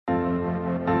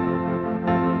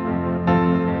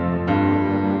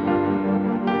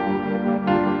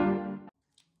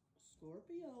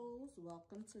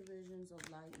Welcome to Visions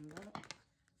of Light and Love.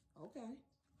 Okay,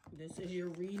 this is your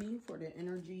reading for the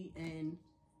energy in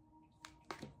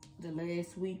the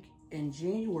last week in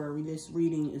January. This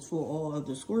reading is for all of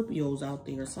the Scorpios out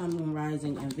there, Sun, Moon,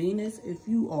 Rising, and Venus. If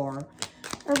you are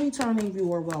a returning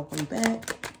viewer, welcome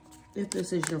back. If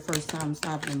this is your first time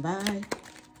stopping by,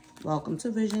 welcome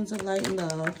to Visions of Light and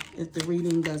Love. If the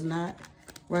reading does not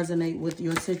resonate with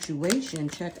your situation,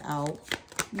 check out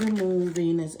your Moon,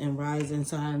 Venus, and Rising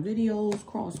sign videos.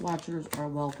 Cross watchers are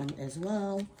welcome as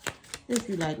well. If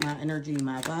you like my energy,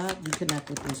 my vibe, you connect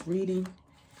with this reading,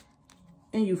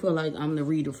 and you feel like I'm the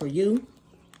reader for you,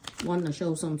 want to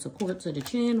show some support to the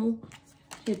channel,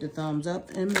 hit the thumbs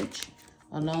up image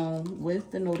along with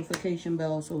the notification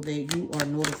bell so that you are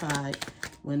notified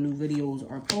when new videos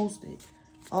are posted.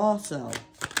 Also,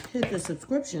 hit the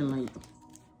subscription link.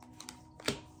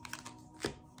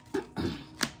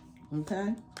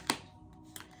 Okay?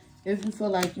 If you feel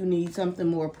like you need something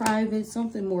more private,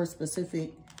 something more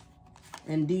specific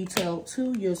and detailed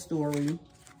to your story,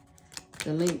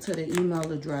 the link to the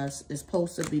email address is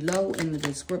posted below in the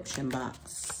description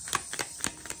box.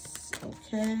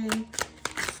 Okay?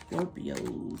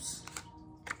 Scorpios.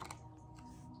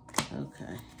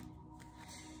 Okay.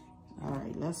 All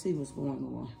right, let's see what's going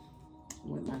on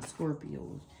with my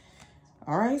Scorpios.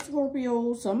 All right,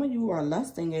 Scorpios, some of you are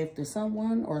lusting after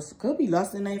someone, or could be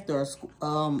lusting after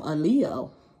a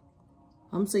Leo.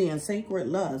 I'm seeing sacred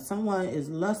lust. Someone is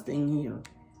lusting here.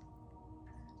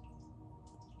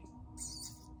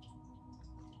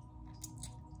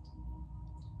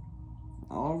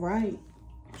 All right.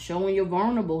 Showing your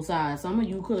vulnerable side. Some of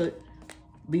you could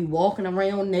be walking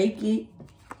around naked.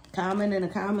 Comment in the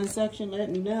comment section,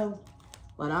 let me know.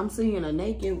 But I'm seeing a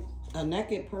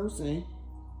naked person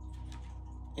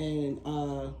and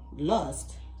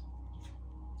lust.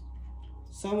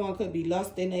 Someone could be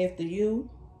lusting after you.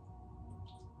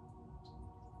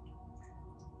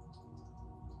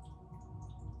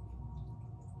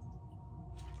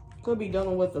 Could be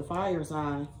dealing with the fire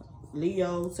sign.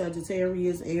 Leo,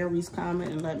 Sagittarius, Aries. Comment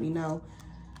and let me know.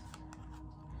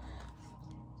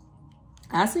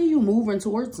 I see you moving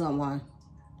towards someone.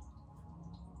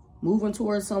 Moving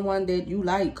towards someone that you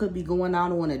like. Could be going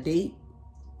out on a date.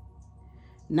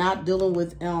 Not dealing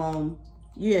with,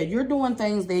 yeah, you're doing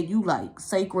things that you like.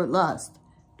 Sacred lust.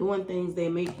 Doing things that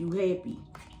make you happy.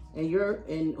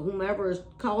 And whomever is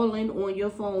calling on your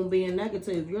phone being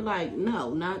negative, you're like,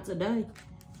 no, not today.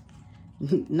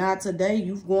 Not today.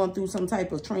 You've gone through some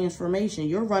type of transformation.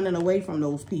 You're running away from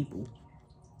those people.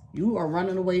 You are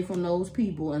running away from those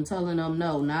people and telling them,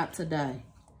 no, not today.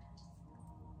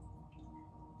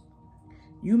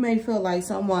 You may feel like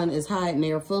someone is hiding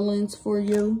their feelings for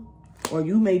you. Or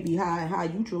you may be hiding how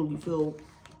you truly feel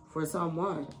for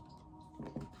someone.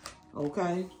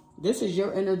 Okay? This is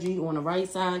your energy on the right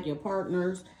side, your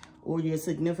partners, or your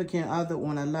significant other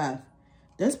on the left.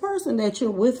 This person that you're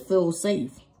with feels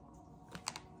safe.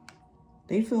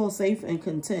 They feel safe and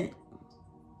content.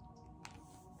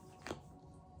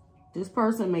 This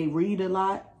person may read a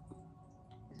lot.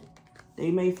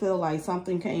 They may feel like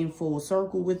something came full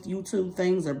circle with you two.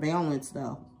 Things are balanced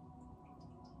though.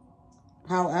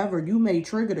 However, you may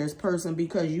trigger this person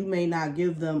because you may not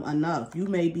give them enough. You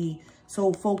may be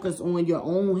so focused on your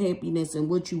own happiness and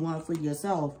what you want for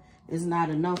yourself. It's not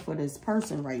enough for this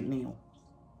person right now.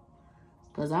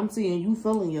 Because I'm seeing you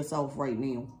feeling yourself right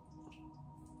now.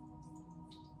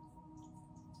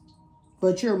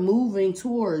 But you're moving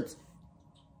towards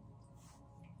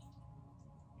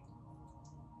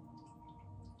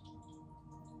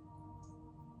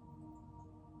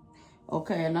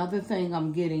okay, another thing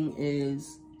I'm getting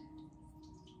is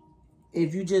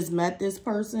if you just met this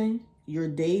person, you're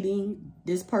dating,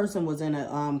 this person was in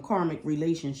a karmic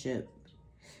relationship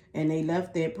and they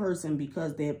left that person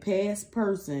because their past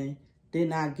person did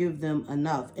not give them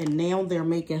enough. And now they're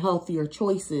making healthier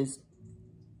choices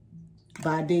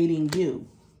by dating you.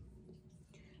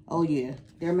 Oh yeah,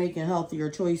 they're making healthier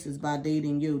choices by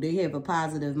dating you. They have a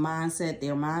positive mindset.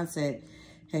 Their mindset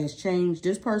has changed.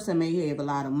 This person may have a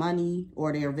lot of money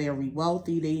or they're very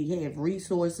wealthy. They have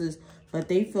resources, but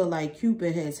they feel like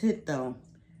Cupid has hit them.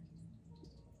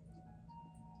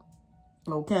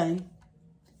 Okay?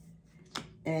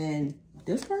 And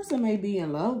this person may be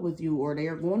in love with you or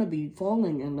they're going to be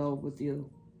falling in love with you.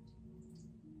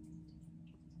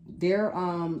 They're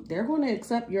going to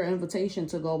accept your invitation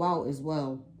to go out as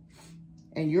well.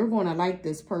 And you're going to like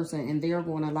this person and they're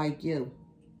going to like you.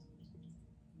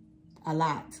 A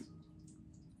lot.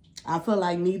 I feel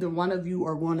like neither one of you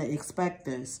are going to expect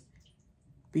this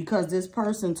because this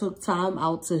person took time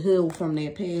out to heal from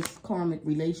their past karmic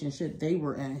relationship they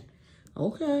were in.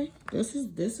 Okay. This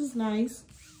is nice.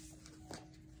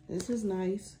 This is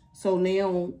nice. So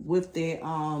now with the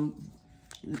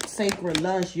sacred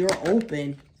lust, you're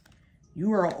open.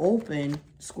 You are open,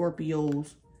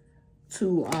 Scorpios,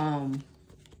 to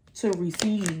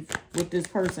receive what this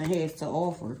person has to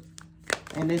offer.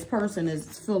 And this person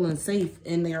is feeling safe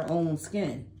in their own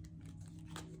skin.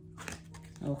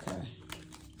 Okay.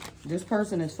 This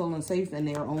person is feeling safe in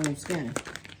their own skin.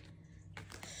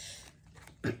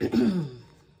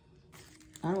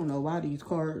 I don't know why these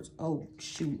cards... Oh,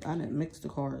 shoot. I didn't mix the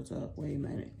cards up. Wait a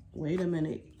minute. Wait a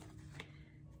minute.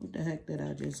 What the heck did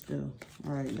I just do?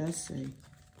 All right, let's see.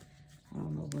 I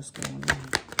don't know what's going on.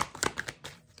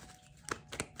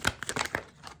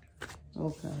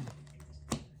 Okay.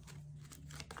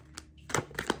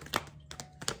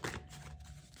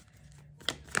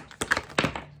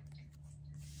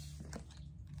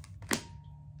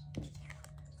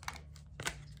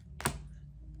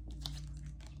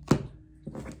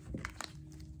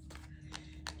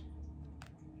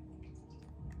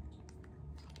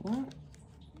 What?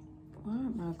 Why are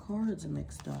my cards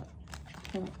mixed up?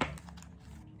 I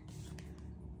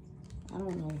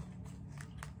don't know.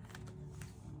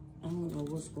 I don't know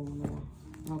what's going on.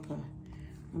 Okay.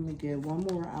 Let me get one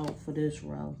more out for this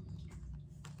row.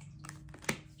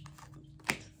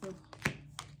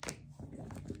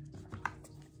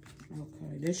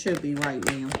 Okay, this should be right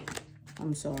now.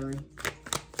 I'm sorry.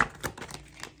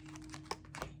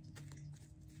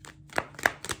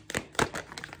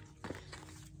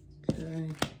 Okay.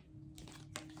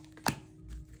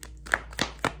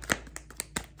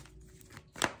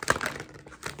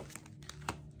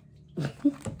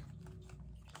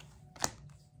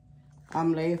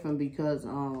 I'm laughing because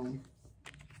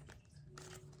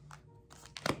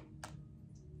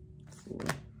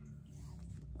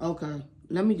okay,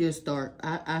 let me just start.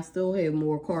 I still have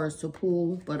more cards to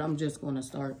pull, but I'm just gonna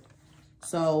start.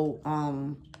 So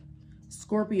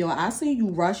Scorpio, I see you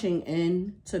rushing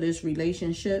into this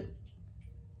relationship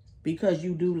because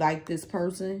you do like this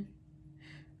person.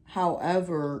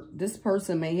 However, this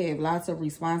person may have lots of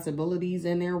responsibilities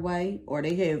in their way, or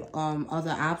they have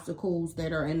other obstacles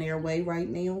that are in their way right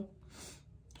now.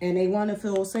 And they want to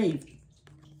feel safe.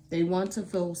 They want to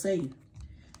feel safe.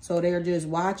 So they're just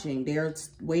watching. They're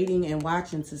waiting and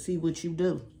watching to see what you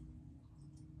do.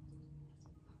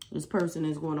 This person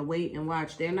is going to wait and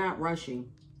watch. They're not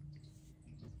rushing.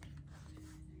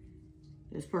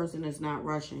 This person is not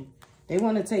rushing. They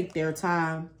want to take their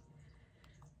time.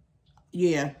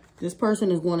 Yeah, this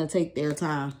person is going to take their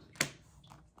time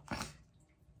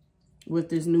with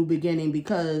this new beginning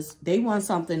because they want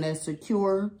something that's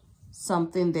secure,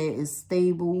 something that is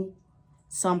stable,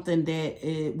 something that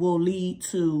it will lead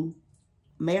to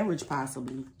marriage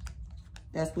possibly.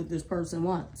 That's what this person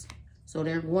wants. So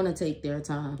they're going to take their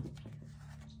time.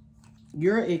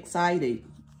 You're excited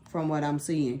from what I'm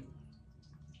seeing.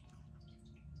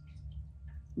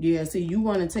 Yeah, see, you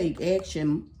want to take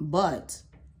action, but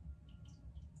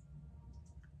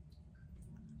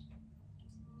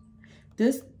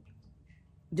this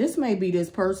may be this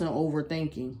person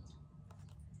overthinking.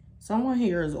 Someone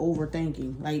here is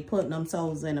overthinking, like putting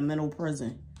themselves in a mental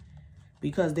prison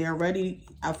because they're ready.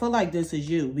 I feel like this is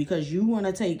you because you want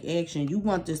to take action. You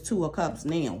want this Two of Cups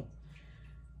now.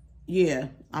 Yeah,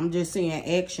 I'm just seeing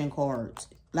action cards.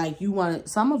 Like you want,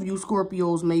 some of you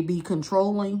Scorpios may be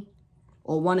controlling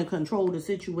or want to control the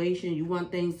situation. You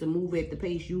want things to move at the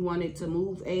pace you want it to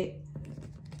move at.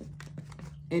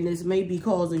 And this may be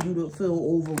causing you to feel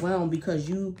overwhelmed because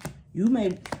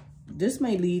this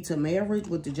may lead to marriage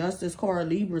with the Justice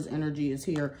card. Libra's energy is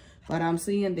here. But I'm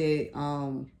seeing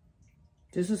that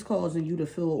this is causing you to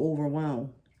feel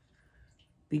overwhelmed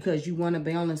because you want to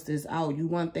balance this out. You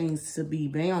want things to be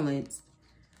balanced.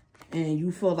 And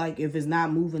you feel like if it's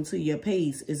not moving to your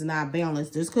pace, it's not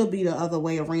balanced. This could be the other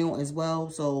way around as well.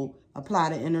 So apply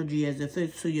the energy as it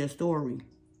fits to your story.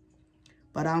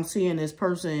 But I'm seeing this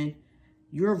person...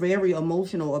 You're very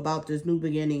emotional about this new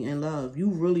beginning in love. You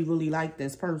really, really like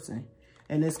this person.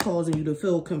 And it's causing you to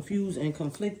feel confused and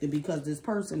conflicted because this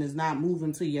person is not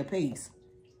moving to your pace.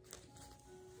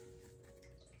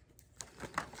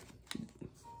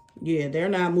 Yeah, they're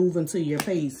not moving to your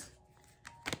pace.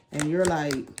 And you're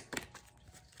like,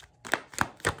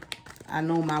 I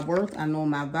know my worth. I know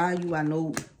my value. I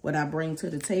know what I bring to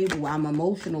the table. I'm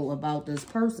emotional about this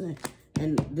person.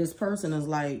 And this person is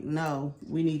like, no,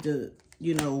 we need to...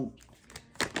 you know,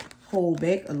 hold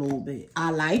back a little bit.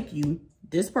 I like you.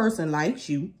 This person likes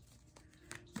you.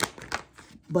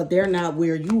 But they're not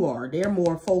where you are. They're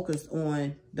more focused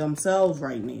on themselves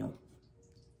right now.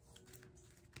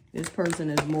 This person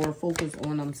is more focused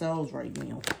on themselves right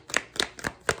now.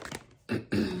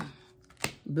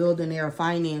 Building their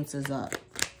finances up.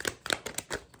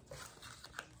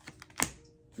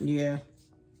 Yeah.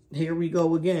 Here we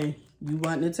go again. You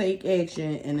want to take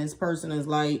action, and this person is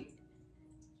like,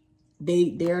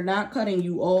 they're not cutting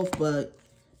you off, but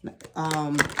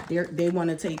they want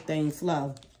to take things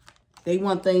slow. They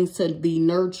want things to be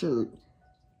nurtured.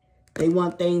 They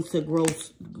want things to grow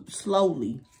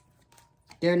slowly.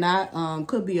 They're not,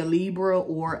 could be a Libra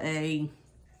or a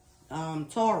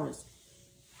Taurus.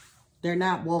 They're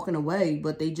not walking away,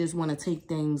 but they just want to take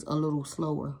things a little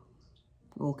slower.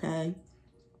 Okay?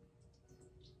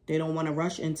 They don't want to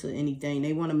rush into anything.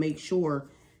 They want to make sure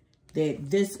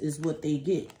that this is what they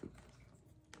get.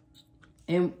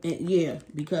 And yeah,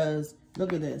 because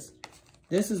look at this.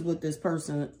 This is what this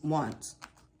person wants.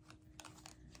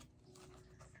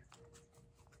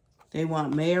 They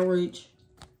want marriage,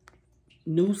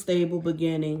 new stable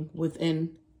beginning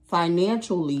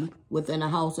financially within a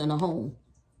house and a home.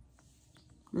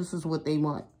 This is what they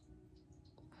want.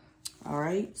 All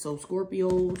right, so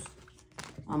Scorpios,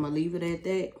 I'm going to leave it at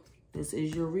that. This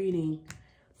is your reading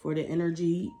for the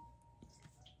energy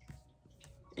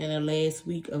in the last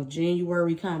week of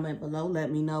January. Comment below. Let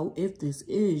me know if this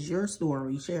is your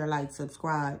story. Share, like,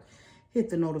 subscribe. Hit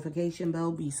the notification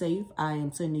bell. Be safe. I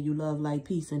am sending you love, light,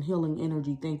 peace, and healing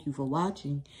energy. Thank you for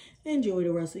watching. Enjoy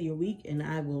the rest of your week, and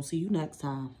I will see you next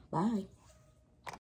time. Bye.